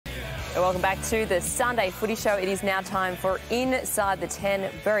Welcome back to the Sunday Footy Show. It is now time for Inside the 10.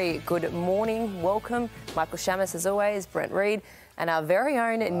 Very good morning. Welcome. Michael Shamus, as always, Brent Reid, and our very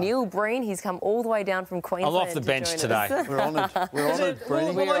own Neil Breen. He's come all the way down from Queensland. I'm off the bench today. We're honoured. We're honoured,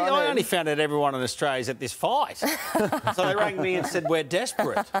 Breen. Well, I only found out everyone in Australia is at this fight. So they rang me and said, we're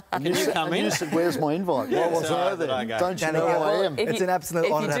desperate. Can you come in? You said, where's my invite? Why wasn't I there? Don't you know who I am? It's an absolute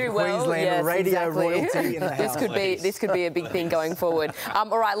honour to have Queensland radio royalty in the house. This could be a big thing going forward.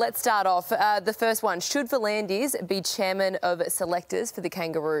 All right, let's start off. The first one, should V'landys be chairman of selectors for the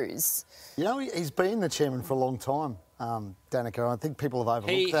Kangaroos? You know, he's been the chairman for a long time, Danica. I think people have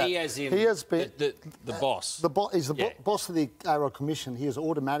overlooked that. He has been the boss. He's the boss of the ARL Commission. He is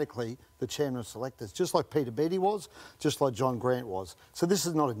automatically the chairman of selectors, just like Peter Beattie was, just like John Grant was. So this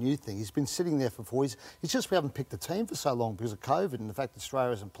is not a new thing. He's been sitting there for 4 years. It's just we haven't picked a team for so long because of COVID and the fact that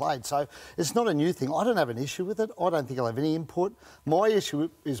Australia hasn't played. So it's not a new thing. I don't have an issue with it. I don't think I'll have any input. My issue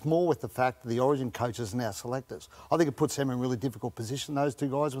is more with the fact that the Origin coaches are now selectors. I think it puts them in a really difficult position, those two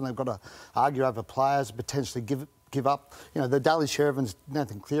guys, when they've got to argue over players, potentially give up. You know, the Daly Sheridan's,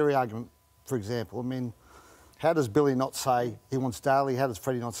 Nathan Cleary argument, for example. I mean, how does Billy not say he wants Daly? How does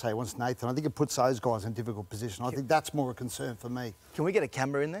Freddy not say he wants Nathan? I think it puts those guys in a difficult position. I think that's more a concern for me. Can we get a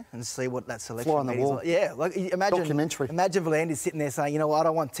camera in there and see what that selection Fly on the wall. like? Yeah, like imagine documentary. Imagine V'landys sitting there saying, you know what, I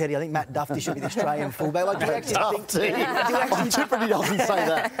don't want Teddy. I think Matt Duffy should be the Australian fullback. Like, do you actually think? I'm tripping he doesn't say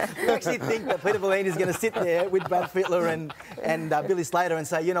that. Do you actually think that Peter V'landys is going to sit there with Brad Fittler and Billy Slater and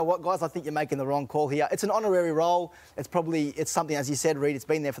say, you know what, guys, I think you're making the wrong call here. It's an honorary role. It's something, as you said, Reid. It's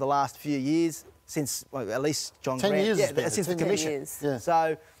been there for the last few years. Since, well, at least John 10 Grant. years Yeah, since the commission. Yeah.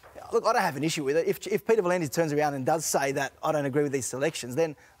 So, look, I don't have an issue with it. If Peter V'landys turns around and does say that I don't agree with these selections,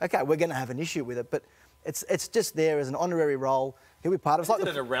 then, OK, we're going to have an issue with it. But it's just there as an honorary role. He'll be part of it. Isn't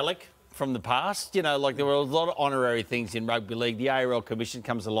it a relic from the past? You know, like there were a lot of honorary things in rugby league. The ARL Commission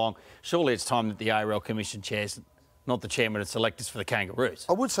comes along. Surely it's time that the ARL Commission chairs, not the chairman of selectors for the Kangaroos.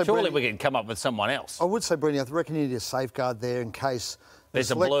 I would say, surely we can come up with someone else. I would say, Brenny, I reckon you need a safeguard there in case... There's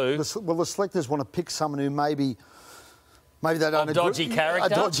a blue. The selectors want to pick someone who maybe they don't agree. Dodgy character. A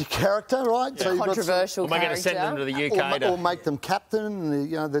dodgy character, right? Yeah. So controversial character. We're going to send them to the UK or make them captain.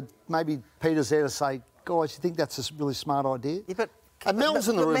 You know, maybe Peter's there to say, guys, you think that's a really smart idea? Yeah, but and Mel's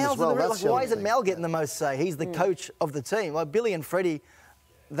in the room as well. Like, why isn't Mel getting the most say? He's the coach of the team. Like Billy and Freddy,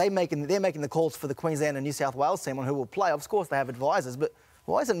 they're making the calls for the Queensland and New South Wales team on who will play. Of course, they have advisors, but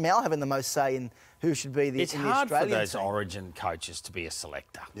why isn't Mel having the most say in who should be the Australian team? It's hard for those Origin coaches to be a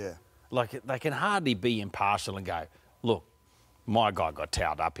selector. Yeah. Like, they can hardly be impartial and go, look, my guy got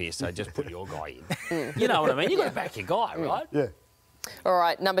towed up here, so just put your guy in. You know what I mean? You've got to back your guy, right? Yeah. All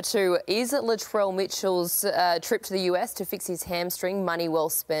right, number 2. Is Latrell Mitchell's trip to the US to fix his hamstring money well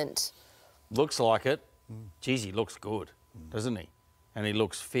spent? Looks like it. Geez, he looks good, doesn't he? And he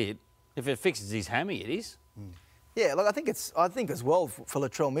looks fit. If it fixes his hammy, it is. Yeah, look, I think as well for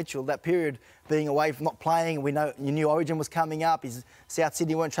Latrell Mitchell, that period being away from not playing, we know you knew Origin was coming up, his South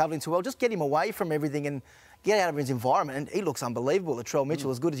Sydney weren't travelling too well, just get him away from everything and get out of his environment, and he looks unbelievable, Latrell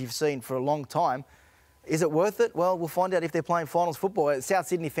Mitchell, as good as you've seen for a long time. Is it worth it? Well, we'll find out if they're playing finals football. South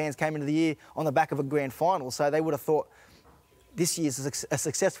Sydney fans came into the year on the back of a grand final, so they would have thought this year's a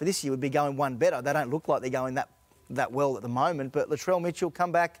success for this year would be going one better. They don't look like they're going that well at the moment, but Latrell Mitchell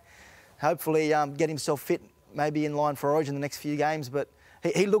come back, hopefully get himself fit, maybe in line for Origin the next few games, but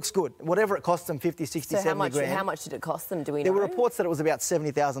he looks good. Whatever it costs them, 50, 60, so 70 grand. How much did it cost them, do we know? There were reports that it was about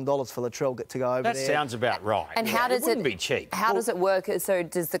 $70,000 for Latrell to go over there. That sounds about right. And how does it wouldn't be cheap. How does it work? So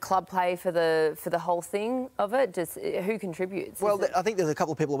does the club pay for the whole thing of it? Who contributes? Well, I think there's a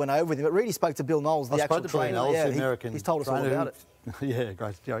couple of people that went over with him, but really spoke to Bill Knowles, the actual trainer. Bill Knowles, the American. He's told us all about it. Yeah,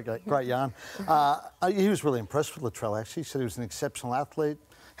 great yarn. He was really impressed with Latrell, actually. He said he was an exceptional athlete,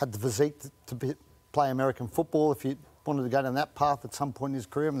 had the physique to play American football if you wanted to go down that path at some point in his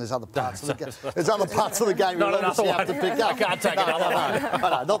career. And there's other parts of the game. There's other parts of the game you obviously have to pick up. I can't take another one.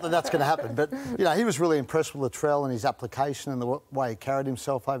 No, not that that's going to happen. But, you know, he was really impressed with Latrell and his application and the way he carried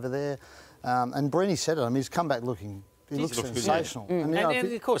himself over there. And Brenny said it. I mean, he's come back looking... He looks sensational. Good, yeah.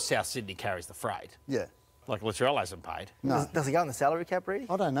 And of course, South Sydney carries the freight. Yeah. Like Latrell hasn't paid. No. Does he go on the salary cap, Reedy?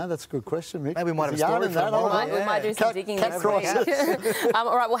 I don't know. That's a good question, Mick. Maybe we might have a story for that. We might do some digging this week.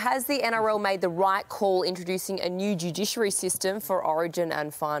 All right, well, has the NRL made the right call introducing a new judiciary system for Origin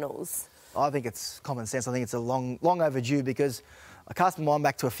and finals? I think it's common sense. I think it's a long overdue because I cast my mind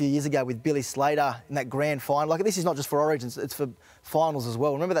back to a few years ago with Billy Slater in that grand final. Like, this is not just for Origins, it's for finals as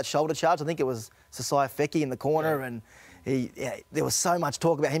well. Remember that shoulder charge? I think it was Sasai Feki in the corner and... there was so much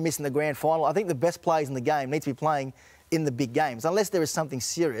talk about him missing the grand final. I think the best players in the game need to be playing in the big games. Unless there is something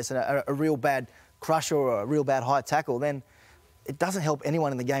serious and a real bad crush or a real bad high tackle, then it doesn't help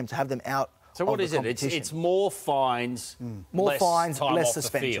anyone in the game to have them out. So what is it? It's more fines, less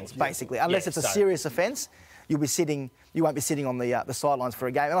suspensions, basically. Unless it's a serious offence, you won't be sitting on the sidelines for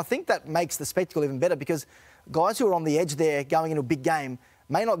a game. And I think that makes the spectacle even better, because guys who are on the edge there going into a big game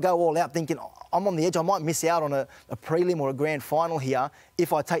may not go all out thinking, I'm on the edge, I might miss out on a prelim or a grand final here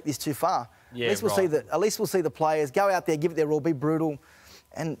if I take this too far. Yeah, at least we'll see the players go out there, give it their all, be brutal,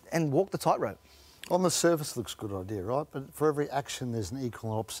 and walk the tightrope. On the surface, looks a good idea, right? But for every action, there's an equal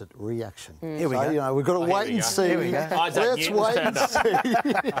and opposite reaction. Here we go. You know, we've got to wait and see. Here we go. Let's wait and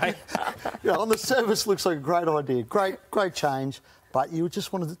see. On the surface, looks like a great idea. Great change. But you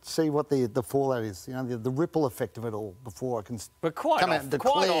just want to see what the fallout is, you know, the ripple effect of it all before I can come out and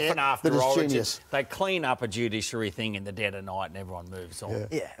declare often after that it's Origin, genius. they clean up a judiciary thing in the dead of night and everyone moves on.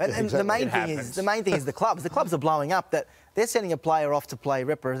 Yeah, and exactly. the main thing is the clubs. The clubs are blowing up that they're sending a player off to play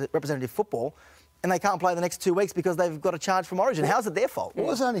representative football, and they can't play the next 2 weeks because they've got a charge from Origin. How's it their fault? Well, it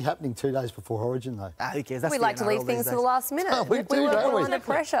was only happening 2 days before Origin, though. Who cares? That's we like to leave things to the last minute. Oh, we weren't don't under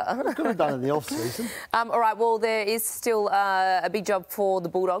pressure. We could have done it in the off-season. All right, well, there is still a big job for the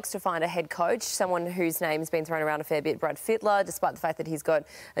Bulldogs to find a head coach, someone whose name's been thrown around a fair bit, Brad Fittler, despite the fact that he's got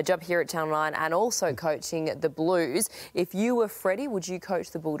a job here at Channel 9 and also coaching the Blues. If you were Freddy, would you coach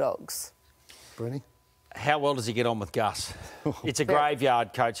the Bulldogs? Bruni? How well does he get on with Gus? It's a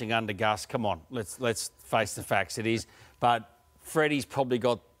graveyard coaching under Gus. Come on, let's face the facts. It is. But Freddie's probably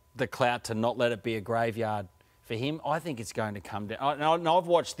got the clout to not let it be a graveyard for him. I think it's going to come down. I've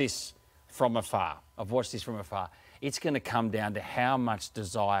watched this from afar. It's going to come down to how much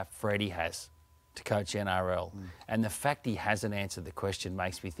desire Freddie has to coach NRL. And the fact he hasn't answered the question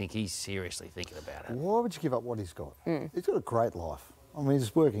makes me think he's seriously thinking about it. Why would you give up what he's got? He's got a great life. I mean,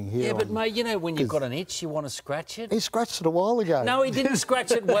 he's working here. Yeah, but, mate, you know, when you've got an itch, you want to scratch it. He scratched it a while ago. No, he didn't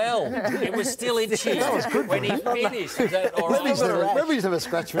scratch it well. It was still itchy when he finished. Is that all right? Rebbie's never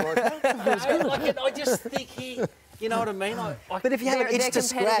scratched me like that. I just think he... You know what I mean? But if you have an itch to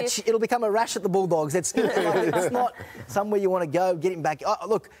scratch, it'll become a rash at the Bulldogs. It's not somewhere you want to go, get him back. Oh,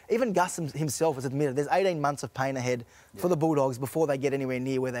 look, even Gus himself has admitted there's 18 months of pain ahead for the Bulldogs before they get anywhere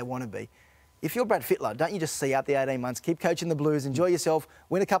near where they want to be. If you're Brad Fittler, don't you just see out the 18 months, keep coaching the Blues, enjoy yourself,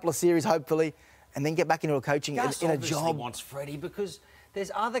 win a couple of series, hopefully, and then get back into a coaching in a job. Gus wants Freddie because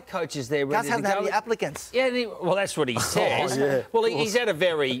there's other coaches there ready Gus hasn't to go. had any applicants. Yeah, well, that's what he says. Yeah, well, he's had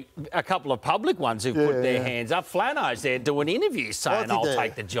a couple of public ones who've put their hands up. Flano's there doing interviews saying, I'll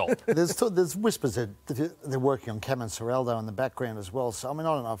take the job. There's whispers that they're working on Cameron Ciraldo in the background as well. So, I mean,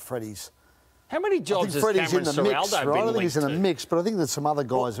 I don't know if Freddie's... How many jobs has Freddie's Cameron in the mix, Ciraldo right? been I think he's in the to? mix, but I think there's some other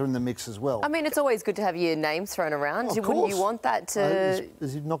guys who are in the mix as well. I mean, it's always good to have your name thrown around. Wouldn't you want that to...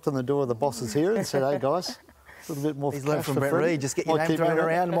 Has he knocked on the door of the bosses here and said, hey, guys, a little bit more... He's learned from Brent Reid, just get your name thrown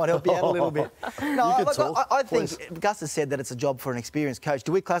around, might help you out a little bit. No, I think Gus has said that it's a job for an experienced coach.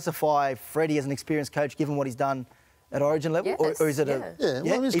 Do we classify Freddie as an experienced coach, given what he's done at Origin level? Yes, or is it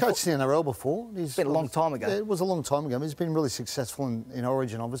well, he's coached in the NRL before. It's been a long time ago. Yeah, it was a long time ago. He's been really successful in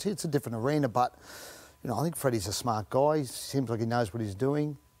Origin, obviously. It's a different arena, but... You know, I think Freddie's a smart guy. He seems like he knows what he's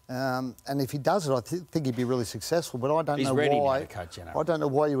doing. And if he does it, I think he'd be really successful. But I don't know why. I don't know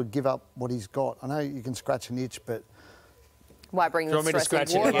why you would give up what he's got. I know you can scratch an itch, but... Why bring the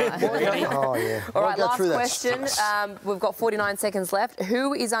stress in? Oh, yeah. All right, last question. We've got 49 seconds left.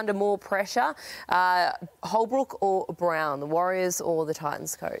 Who is under more pressure, Holbrook or Brown, the Warriors or the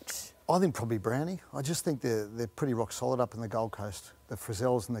Titans coach? I think probably Brownie. I just think they're pretty rock solid up in the Gold Coast. The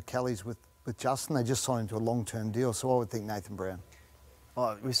Frizzells and the Kellys with Justin, they just signed into a long-term deal, so I would think Nathan Brown.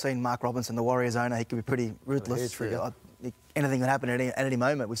 Oh, we've seen Mark Robinson, the Warriors owner. He could be pretty ruthless. Anything can happen at any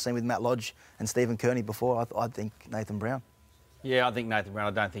moment. We've seen with Matt Lodge and Stephen Kearney before. I think Nathan Brown. Yeah, I think Nathan Brown.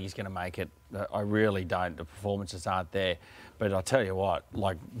 I don't think he's going to make it. I really don't. The performances aren't there. But I tell you what,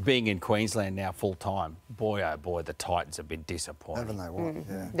 like being in Queensland now full time, boy oh boy, the Titans have been disappointing. Haven't they?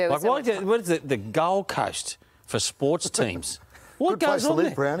 What? Yeah. Like, what is the Gold Coast for sports teams? What good goes place on to live,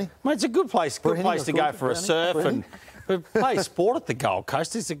 there? Brownie. Mate, it's a good place. Good place to go for a surf and play sport at the Gold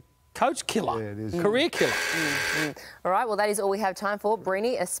Coast. It's a coach killer. Yeah, it is. Career killer. All right, well, that is all we have time for.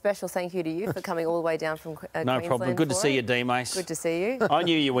 Brini, a special thank you to you for coming all the way down from Queensland. No problem. Good to see you, D-Mace. Good to see you. I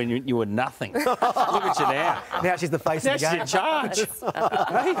knew you when you were nothing. Look at you now. Now she's the face of the game. Now she's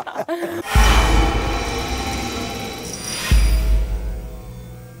in charge.